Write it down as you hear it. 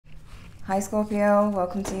Hi Scorpio,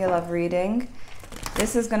 welcome to your love reading.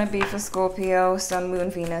 This is going to be for Scorpio, Sun,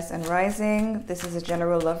 Moon, Venus, and Rising. This is a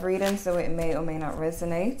general love reading, so it may or may not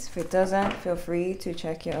resonate. If it doesn't, feel free to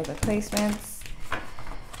check your other placements.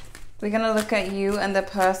 We're going to look at you and the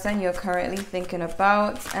person you're currently thinking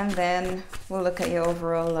about, and then we'll look at your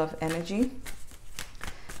overall love energy.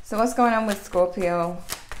 So what's going on with Scorpio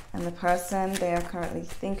and the person they are currently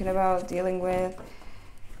thinking about, dealing with?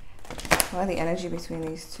 What are the energy between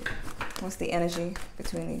these two? What's the energy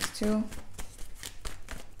between these two?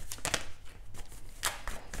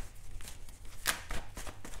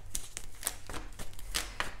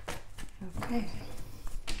 Okay.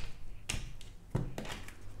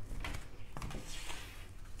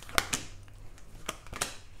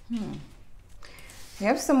 You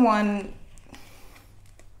have someone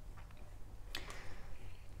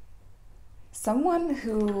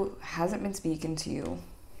who hasn't been speaking to you.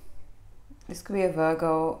 This could be a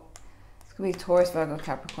Virgo. This could be Taurus, Virgo,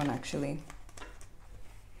 Capricorn, actually.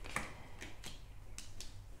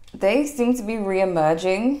 They seem to be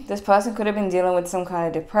re-emerging. This person could have been dealing with some kind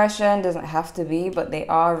of depression. Doesn't have to be, but they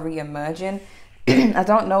are re-emerging. I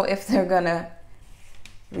don't know if they're gonna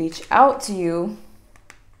reach out to you,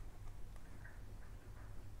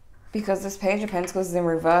 because this Page of Pentacles is in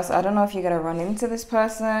reverse. I don't know if you're gonna run into this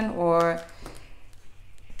person, or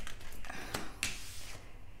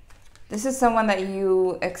this is someone that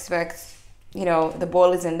you expect, you know, the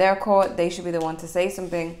ball is in their court. They should be the one to say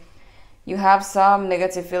something. You have some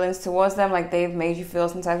negative feelings towards them, like they've made you feel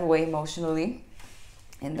some type of way emotionally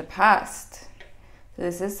in the past. So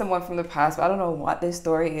this is someone from the past, but I don't know what this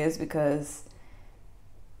story is, because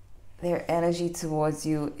their energy towards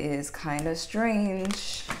you is kind of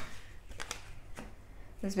strange.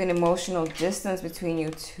 There's been emotional distance between you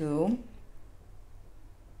two.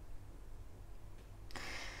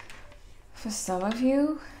 For some of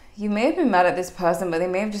you, you may have been mad at this person, but they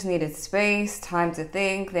may have just needed space, time to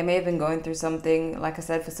think. They may have been going through something. Like I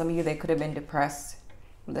said, for some of you, they could have been depressed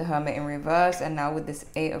with the Hermit in reverse, and now with this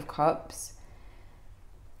Eight of Cups.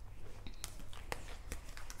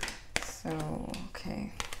 So,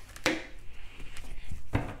 okay.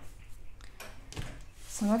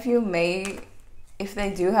 Some of you may, if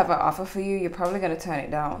they do have an offer for you, you're probably going to turn it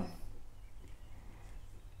down.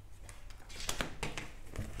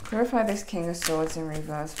 Clarify this King of Swords in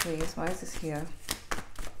reverse, please. Why is this here?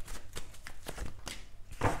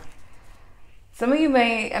 Some of you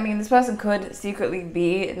may, I mean, this person could secretly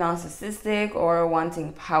be narcissistic or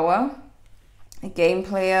wanting power, a game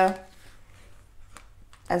player.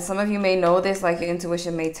 And some of you may know this, like your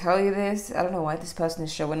intuition may tell you this. I don't know why this person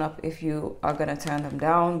is showing up if you are going to turn them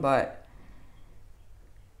down, but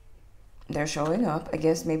they're showing up. I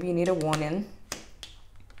guess maybe you need a warning.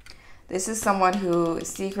 This is someone who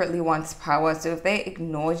secretly wants power. So if they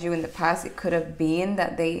ignored you in the past, it could have been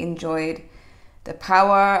that they enjoyed the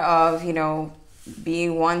power of, you know,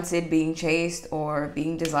 being wanted, being chased, or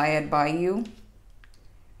being desired by you.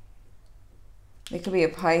 It could be a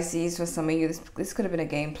Pisces for some of you. This could have been a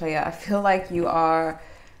game player. I feel like you are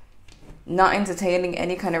not entertaining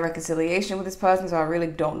any kind of reconciliation with this person, so I really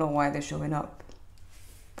don't know why they're showing up.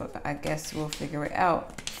 But I guess we'll figure it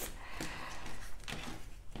out.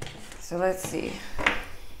 So let's see.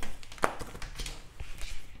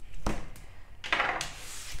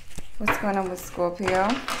 What's going on with Scorpio?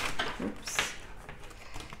 Oops.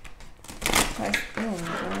 Oh my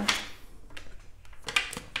God.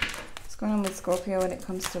 What's going on with Scorpio when it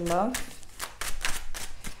comes to love?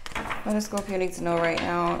 What does Scorpio need to know right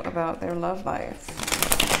now about their love life?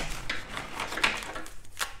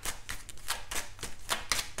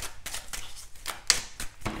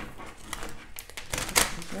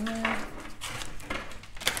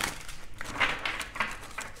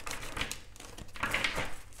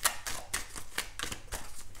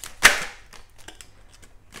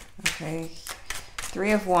 Okay,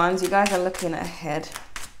 Three of Wands. You guys are looking ahead.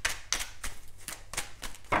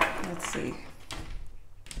 Let's see.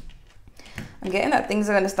 I'm getting that things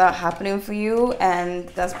are going to start happening for you, and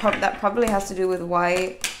that probably has to do with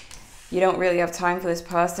why you don't really have time for this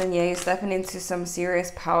person. Yeah, you're stepping into some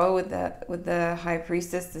serious power with the High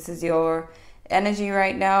Priestess. This is your energy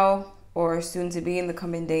right now, or soon to be in the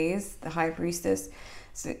coming days, the High Priestess.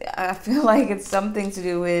 So I feel like it's something to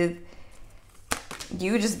do with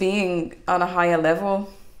you just being on a higher level,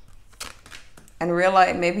 and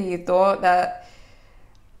realize maybe you thought that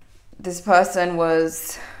this person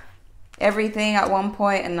was everything at one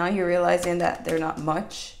point, and now you're realizing that they're not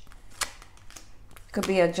much. Could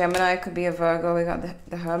be a Gemini, could be a Virgo. We got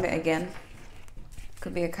the Hermit again.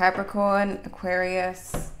 Could be a Capricorn,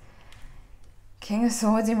 Aquarius. King of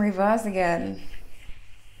Swords in reverse again.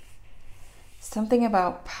 something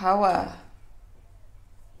about power.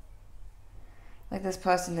 Like this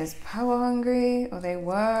person is power hungry, or they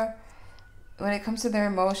were. When it comes to their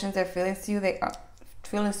emotions, their feelings to you,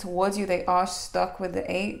 feelings towards you, they are stuck with the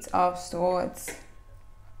 8 of Swords.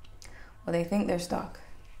 Or they think they're stuck.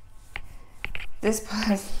 This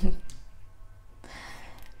person,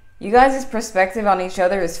 you guys' perspective on each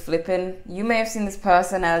other is flipping. You may have seen this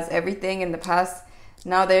person as everything in the past.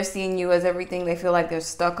 Now they're seeing you as everything. They feel like they're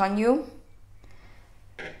stuck on you.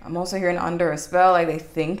 I'm also hearing under a spell, like they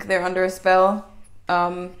think they're under a spell.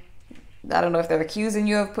 I don't know if they're accusing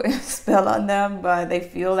you of putting a spell on them, but they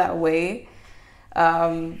feel that way.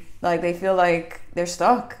 Like they feel like they're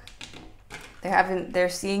stuck. They're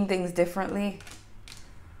seeing things differently.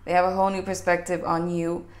 They have a whole new perspective on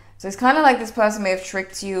you. So it's kind of like this person may have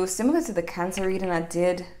tricked you, similar to the Cancer reading I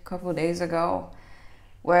did a couple of days ago,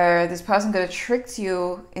 where this person could have tricked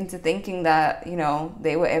you into thinking that, you know,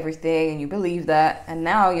 they were everything and you believe that. And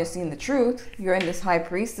now you're seeing the truth. You're in this High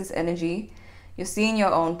Priestess energy. You're seeing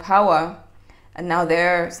your own power. And now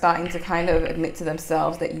they're starting to kind of admit to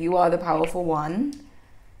themselves that you are the powerful one.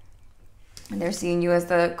 And they're seeing you as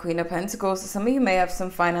the Queen of Pentacles. So some of you may have some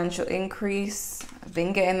financial increase. I've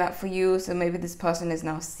been getting that for you. So maybe this person is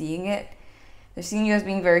now seeing it. They're seeing you as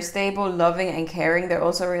being very stable, loving, and caring. They're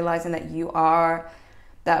also realizing that you are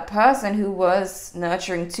that person who was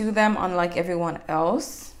nurturing to them, unlike everyone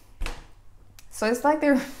else. So it's like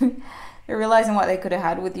they're realizing what they could have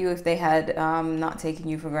had with you if they had not taken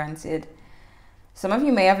you for granted. Some of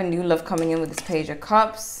you may have a new love coming in with this Page of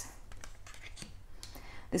Cups.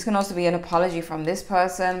 This can also be an apology from this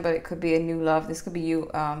person, but it could be a new love. This could be you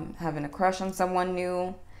having a crush on someone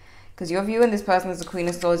new, because you're viewing this person as the Queen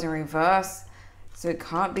of Swords in reverse. So it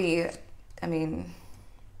can't be, I mean,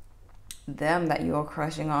 them that you're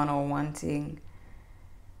crushing on or wanting.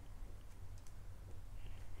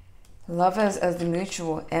 Lovers as the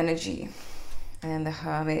mutual energy, and the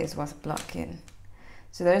Hermit is what's blocking.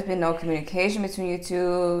 So there's been no communication between you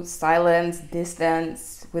two, silence,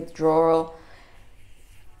 distance, withdrawal.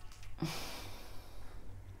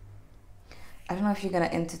 I don't know if you're going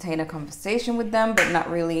to entertain a conversation with them, but not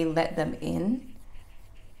really let them in.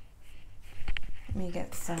 Let me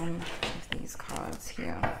get some of these cards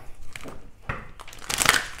here.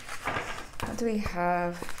 What do we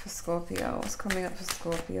have for Scorpio? What's coming up for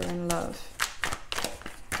Scorpio in love?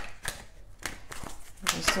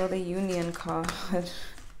 We saw the Union card.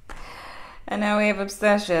 And now we have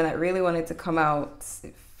Obsession that really wanted to come out.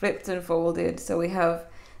 It flipped and folded. So we have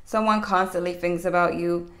someone constantly thinks about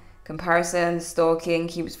you. Comparison, stalking,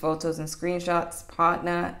 keeps photos and screenshots.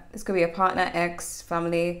 Partner. This could be a partner, ex,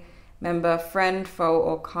 family member, friend, foe,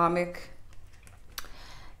 or karmic.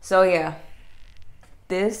 So yeah.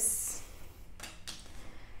 This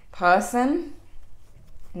person,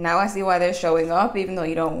 now I see why they're showing up, even though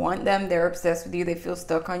you don't want them. They're obsessed with you. They feel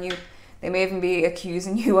stuck on you. They may even be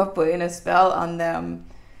accusing you of putting a spell on them.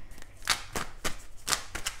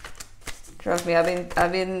 Trust me,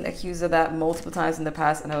 I've been accused of that multiple times in the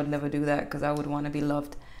past, and I would never do that because I would want to be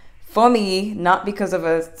loved for me, not because of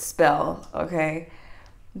a spell, okay?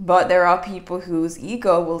 But there are people whose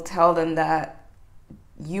ego will tell them that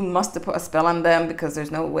you must have put a spell on them because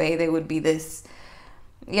there's no way they would be this.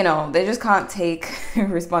 You know, they just can't take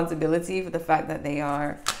responsibility for the fact that they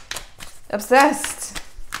are obsessed.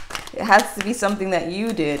 It has to be something that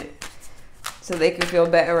you did so they can feel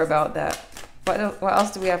better about that. What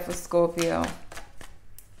else do we have for Scorpio?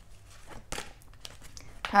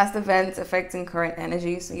 Past events affecting current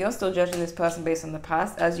energy. So you're still judging this person based on the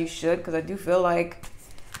past, as you should, because I do feel like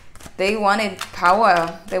they wanted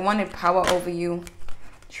power. They wanted power over you.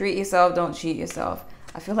 Treat yourself, don't cheat yourself.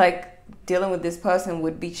 I feel like dealing with this person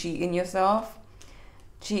would be cheating yourself.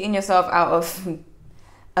 Cheating yourself out of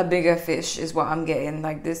a bigger fish is what I'm getting.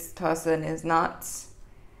 Like, this person is not,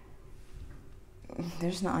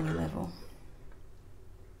 they're just not on your level.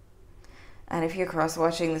 And if you're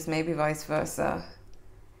cross-watching, this may be vice versa.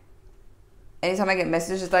 Anytime I get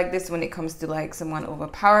messages like this when it comes to like someone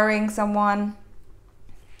overpowering someone,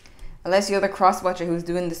 unless you're the cross-watcher who's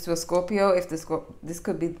doing this to a Scorpio, this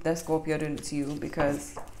could be the Scorpio doing it to you,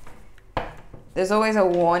 because there's always a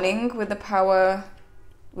warning with the power,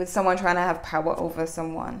 with someone trying to have power over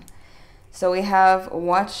someone. So we have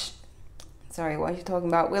what are you talking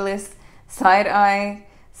about? Willis, side eye,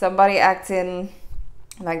 somebody acting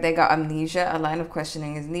like they got amnesia. A line of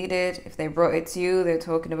questioning is needed. If they brought it to you, they're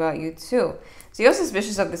talking about you too. So you're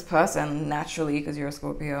suspicious of this person naturally because you're a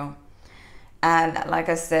Scorpio. And like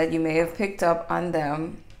I said, you may have picked up on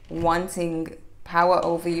them wanting power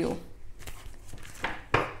over you.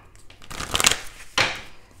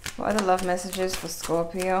 What are the love messages for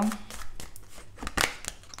Scorpio?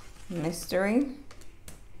 Mystery.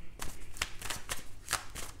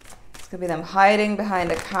 This could be them hiding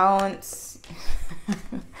behind accounts.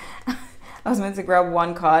 I was meant to grab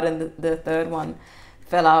one card and the third one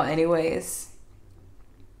fell out anyways.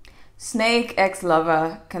 Snake,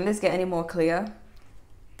 ex-lover. Can this get any more clear?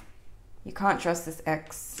 You can't trust this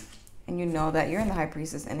ex. And you know that. You're in the High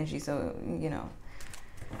Priestess energy, so, you know.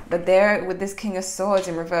 But there, with this King of Swords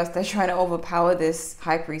in reverse, they're trying to overpower this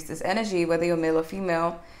High Priestess energy, whether you're male or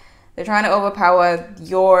female. They're trying to overpower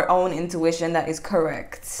your own intuition that is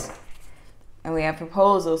correct. And we have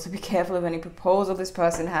proposals, so be careful of any proposal this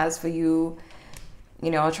person has for you.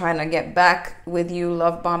 You know, trying to get back with you,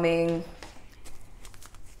 love bombing.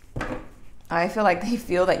 I feel like they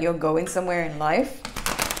feel that you're going somewhere in life.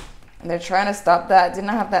 And they're trying to stop that. Didn't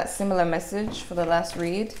I have that similar message for the last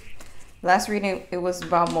read? Last reading, it was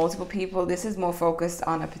about multiple people. This is more focused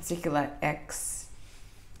on a particular ex.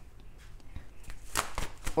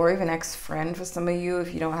 Or even ex-friend for some of you.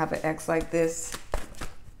 If you don't have an ex like this,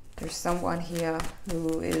 there's someone here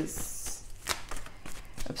who is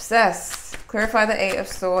obsessed. Clarify the Eight of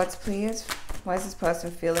Swords, please. Why is this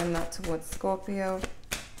person feeling that towards Scorpio?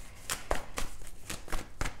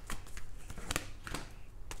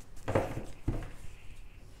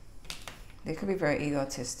 They could be very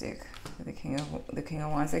egotistic. The King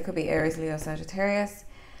of Wands. They could be Aries, Leo, Sagittarius.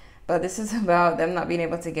 But this is about them not being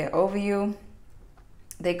able to get over you.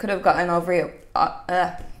 They could have gotten over you.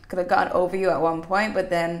 Could have gotten over you at one point, but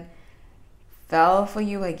then fell for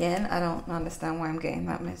you again. I don't understand why I'm getting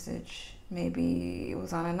that message. Maybe it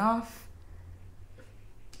was on and off.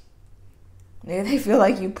 Maybe they feel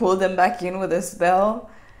like you pulled them back in with a spell.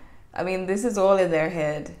 I mean, this is all in their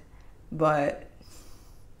head, but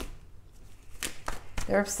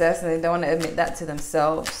they're obsessed and they don't want to admit that to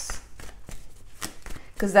themselves.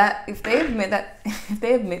 Because that, if they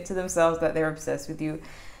admit to themselves that they're obsessed with you,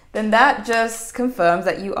 then that just confirms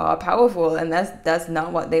that you are powerful, and that's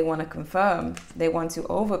not what they want to confirm. They want to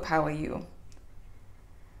overpower you.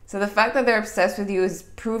 So the fact that they're obsessed with you is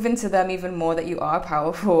proven to them even more that you are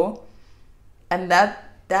powerful, and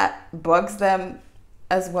that bugs them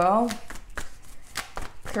as well.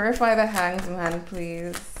 Clarify the Hanged Man,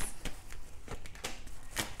 please.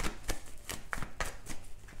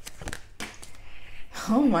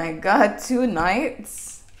 Oh my God, 2 Knights.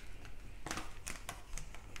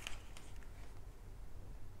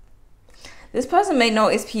 This person may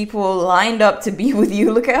notice people lined up to be with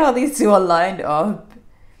you. Look at how these two are lined up.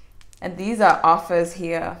 And these are offers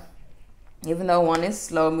here. Even though one is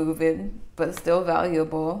slow moving, but still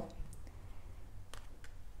valuable.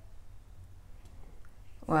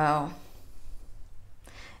 Wow.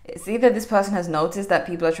 It's either this person has noticed that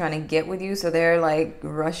people are trying to get with you, so they're like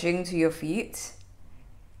rushing to your feet.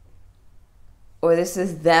 Or this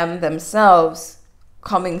is them themselves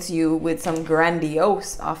coming to you with some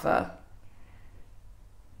grandiose offer.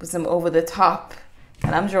 With some over the top.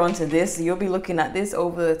 And I'm drawn to this. So you'll be looking at this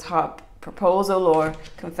over the top proposal or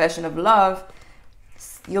confession of love.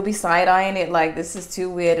 You'll be side-eyeing it like, this is too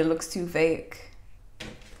weird. It looks too fake.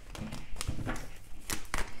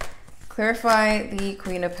 Clarify the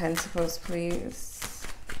Queen of Pentacles, please.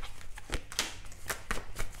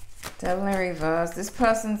 Devil in reverse. This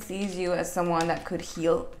person sees you as someone that could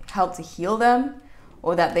help to heal them,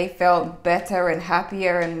 or that they felt better and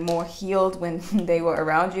happier and more healed when they were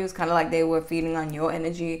around you. It's kind of like they were feeding on your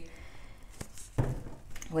energy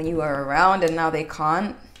when you were around, and now they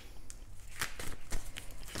can't.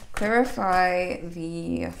 Clarify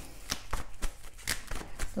the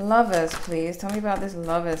Lovers, please. Tell me about this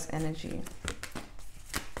Lovers energy.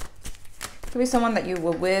 Could be someone that you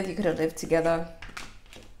were with. You could have lived together.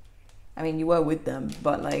 I mean, you were with them,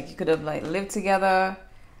 but like you could have like lived together,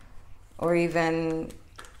 or even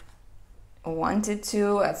wanted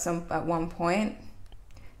to at one point.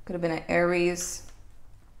 Could have been an Aries.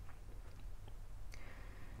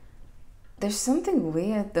 There's something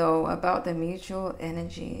weird though about the mutual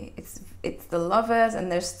energy. It's the Lovers,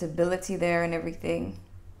 and there's stability there and everything.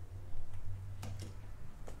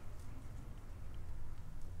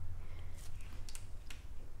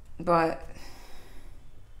 But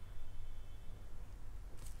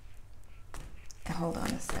hold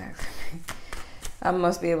on a sec. I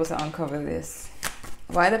must be able to uncover this.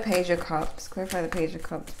 Why the Page of Cups? Clarify the Page of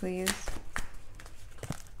Cups, please.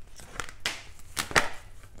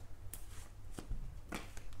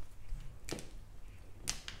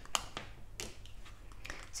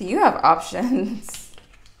 So you have options.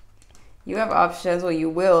 You have options, or you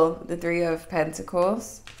will. The Three of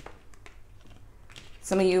Pentacles.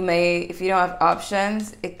 Some of you may, if you don't have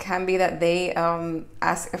options, it can be that they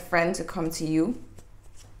ask a friend to come to you.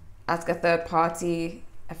 Ask a third party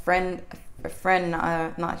a friend,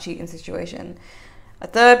 not a cheating situation. A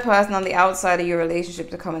third person on the outside of your relationship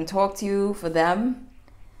to come and talk to you for them.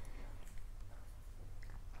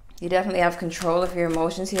 You definitely have control of your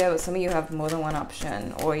emotions here, but some of you have more than one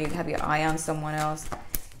option, or you have your eye on someone else.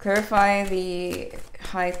 Clarify the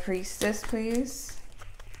High Priestess, please.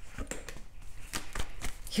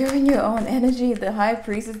 You're in your own energy. The High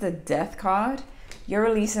Priestess, the Death card. You're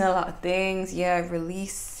releasing a lot of things. Yeah,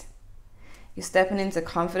 release. You're stepping into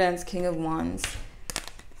confidence, King of Wands.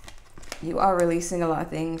 You are releasing a lot of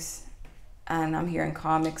things. And I'm hearing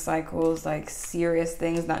karmic cycles, like serious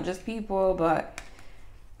things, not just people, but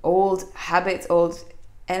old habits, old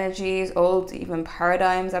energies, old even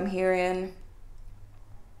paradigms I'm hearing.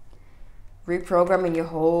 Reprogramming your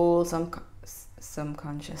whole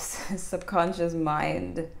subconscious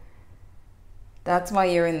mind. That's why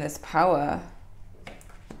you're in this power.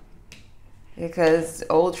 Because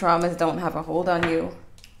old traumas don't have a hold on you.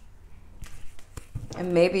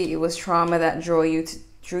 And maybe it was trauma that drew you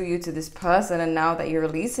to this person, and now that you're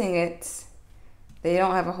releasing it, they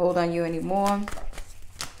don't have a hold on you anymore.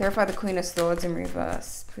 Clarify the Queen of Swords in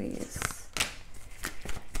reverse, please.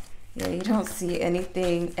 Yeah, you don't see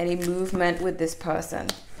anything, any movement with this person.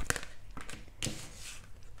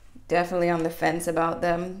 Definitely on the fence about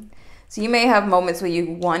them. So you may have moments where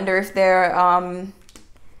you wonder if they're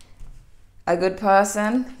a good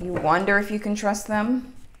person. You wonder if you can trust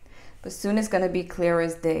them. But soon it's going to be clear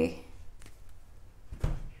as day.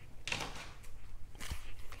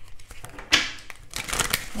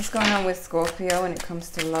 What's going on with Scorpio when it comes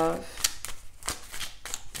to love?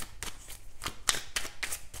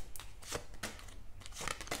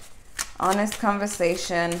 Honest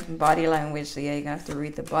conversation, body language. So yeah, you're going to have to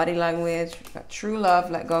read the body language. We've got true love,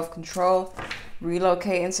 let go of control,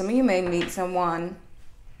 relocating. Some of you may meet someone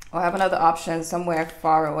or have another option somewhere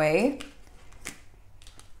far away.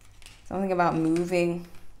 Something about moving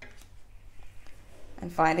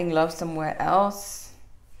and finding love somewhere else.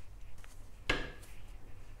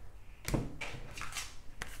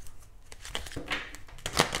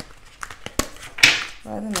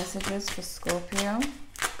 What are the messages for Scorpio?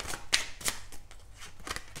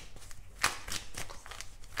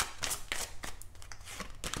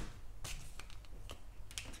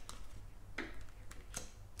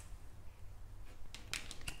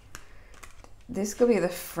 This could be the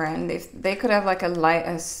friend. If they could have like a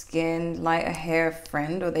lighter skin, lighter hair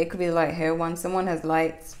friend, or they could be the light hair one. Someone has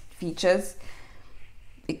light features.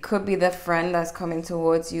 It could be the friend that's coming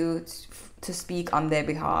towards you to speak on their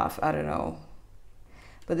behalf. I don't know.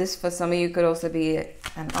 But this, for some of you, could also be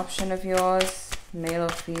an option of yours, male or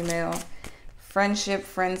female. Friendship,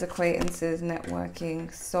 friends, acquaintances, networking,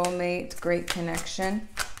 soulmate, great connection,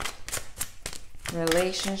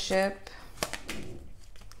 relationship.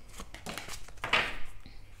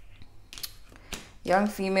 Young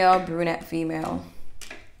female, brunette female.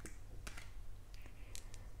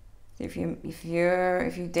 If you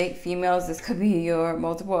date females, this could be your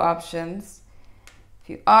multiple options. If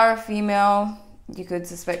you are a female, you could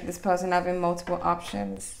suspect this person having multiple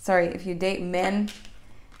options. Sorry, if you date men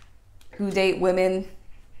who date women,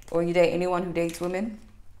 or you date anyone who dates women,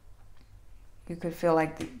 you could feel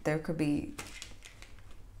like there could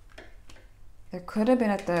have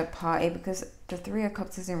been a third party, because the Three of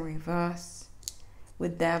Cups is in reverse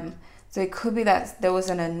with them. So it could be that there was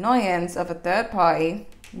an annoyance of a third party.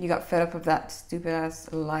 You got fed up of that stupid ass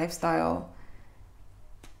lifestyle.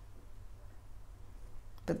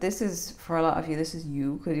 But this is, for a lot of you, this is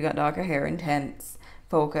you, because you got darker hair, intense,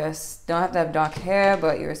 focus. Don't have to have dark hair,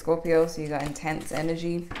 but you're a Scorpio, so you got intense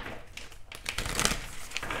energy.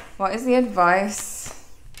 What is the advice?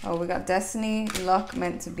 Oh, we got destiny, luck,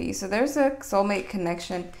 meant to be. So there's a soulmate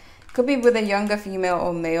connection. Could be with a younger female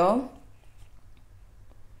or male.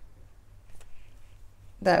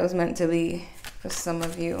 That was meant to be for some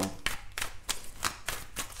of you.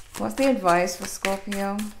 What's the advice for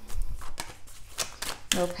Scorpio?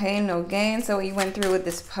 No pain, no gain. So what you went through with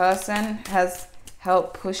this person has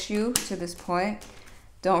helped push you to this point.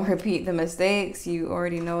 Don't repeat the mistakes. You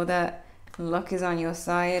already know that. Luck is on your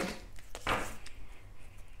side.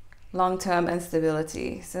 Long-term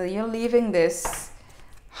instability. So you're leaving this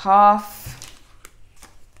half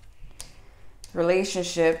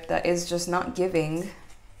relationship that is just not giving.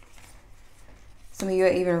 Some of you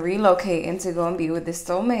are even relocating to go and be with this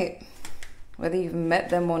soulmate. Whether you've met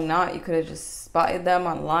them or not, you could have just spotted them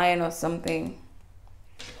online or something.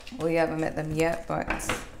 Well, you haven't met them yet, but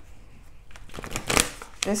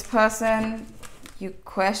this person, you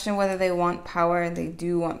question whether they want power, and they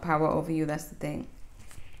do want power over you. That's the thing.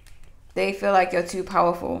 They feel like you're too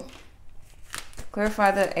powerful.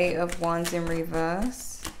 Clarify the Eight of Wands in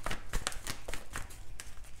reverse.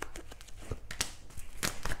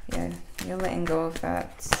 Yeah, you're letting go of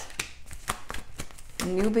that.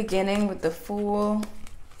 New beginning with the Fool.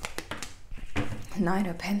 Nine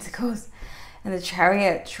of Pentacles. And the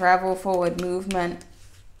Chariot, travel forward, movement.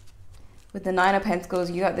 With the Nine of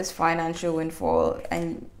Pentacles, you got this financial windfall.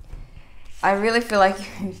 And I really feel like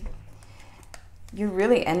you're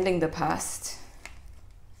really ending the past.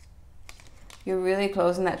 You're really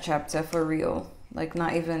closing that chapter for real. Like,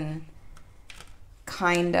 not even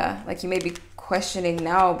kinda. Like, you may be questioning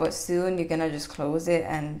now, but soon you're gonna just close it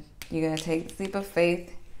and you're gonna take the leap of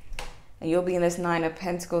faith. And you'll be in this Nine of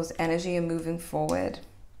Pentacles energy and moving forward.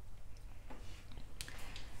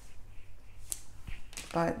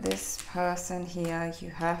 But this person here,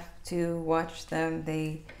 you have to watch them.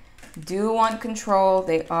 They do want control.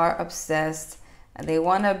 They are obsessed. And they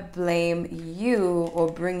want to blame you or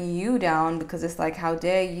bring you down because it's like, how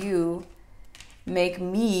dare you make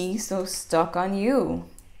me so stuck on you?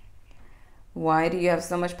 Why do you have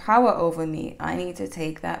so much power over me? I need to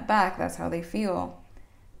take that back. That's how they feel.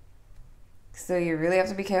 So you really have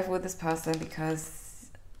to be careful with this person because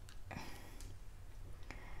it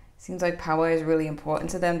seems like power is really important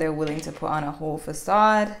to them. They're willing to put on a whole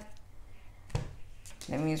facade.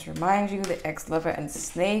 Let me just remind you, the ex-lover and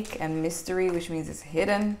snake and mystery, which means it's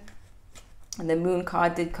hidden. And the Moon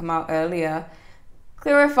card did come out earlier,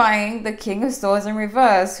 clarifying the King of Swords in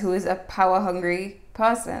reverse, who is a power-hungry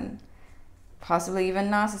person, possibly even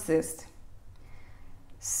narcissist.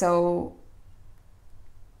 So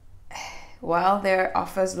while their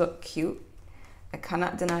offers look cute, I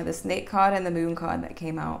cannot deny the snake card and the Moon card that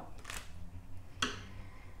came out.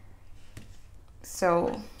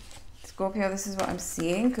 So Scorpio, this is what I'm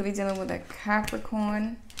seeing. Could be dealing with a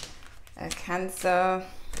Capricorn, a Cancer,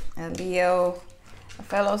 a Leo, a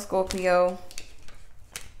fellow Scorpio,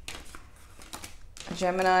 a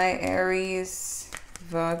Gemini, Aries,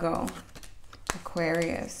 Virgo,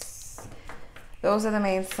 Aquarius. Those are the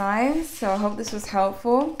main signs. So I hope this was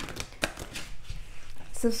helpful.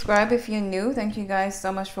 Subscribe if you're new. Thank you guys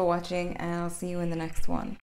so much for watching, and I'll see you in the next one.